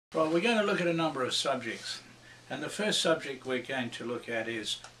Right, we're going to look at a number of subjects, and the first subject we're going to look at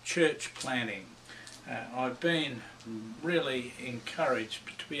is church planting. I've been really encouraged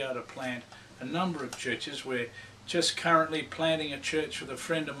to be able to plant a number of churches. We're just currently planting a church with a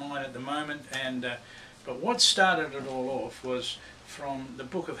friend of mine at the moment, but what started it all off was from the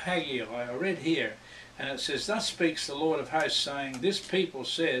book of Haggai. I read here, and it says, "Thus speaks the Lord of hosts, saying, This people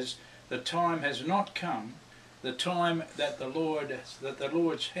says, the time has not come, the time that the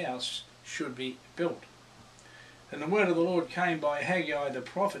Lord's house should be built. And the word of the Lord came by Haggai the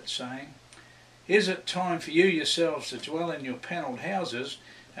prophet, saying, Is it time for you yourselves to dwell in your panelled houses,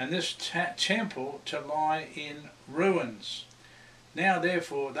 and this temple to lie in ruins? Now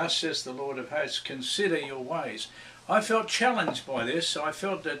therefore, thus says the Lord of hosts, consider your ways." I felt challenged by this. I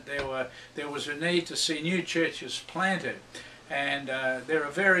felt that there was a need to see new churches planted. And there are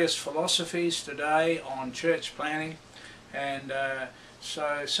various philosophies today on church planting, and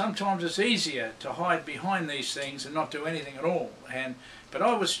so sometimes it's easier to hide behind these things and not do anything at all. But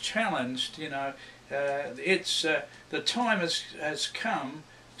I was challenged. The time has come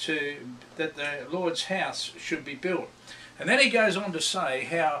that the Lord's house should be built. And then he goes on to say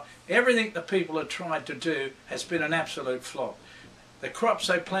how everything the people have tried to do has been an absolute flop. The crops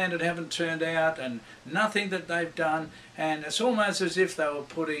they planted haven't turned out, and nothing that they've done, and it's almost as if they were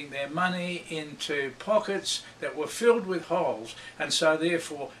putting their money into pockets that were filled with holes, and so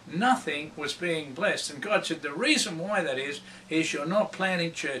therefore nothing was being blessed. And God said the reason why that is you're not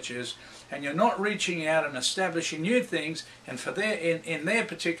planting churches, and you're not reaching out and establishing new things. And for in their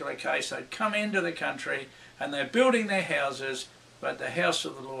particular case, they'd come into the country and they're building their houses, but the house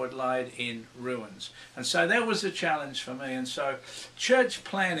of the Lord laid in ruins. And so that was a challenge for me. And so church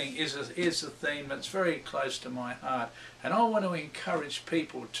planting is a theme that's very close to my heart. And I want to encourage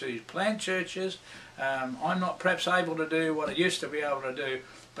people to plant churches. I'm not perhaps able to do what I used to be able to do,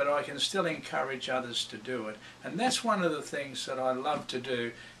 but I can still encourage others to do it. And that's one of the things that I love to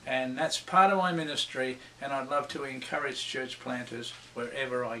do, and that's part of my ministry, and I'd love to encourage church planters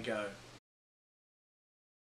wherever I go.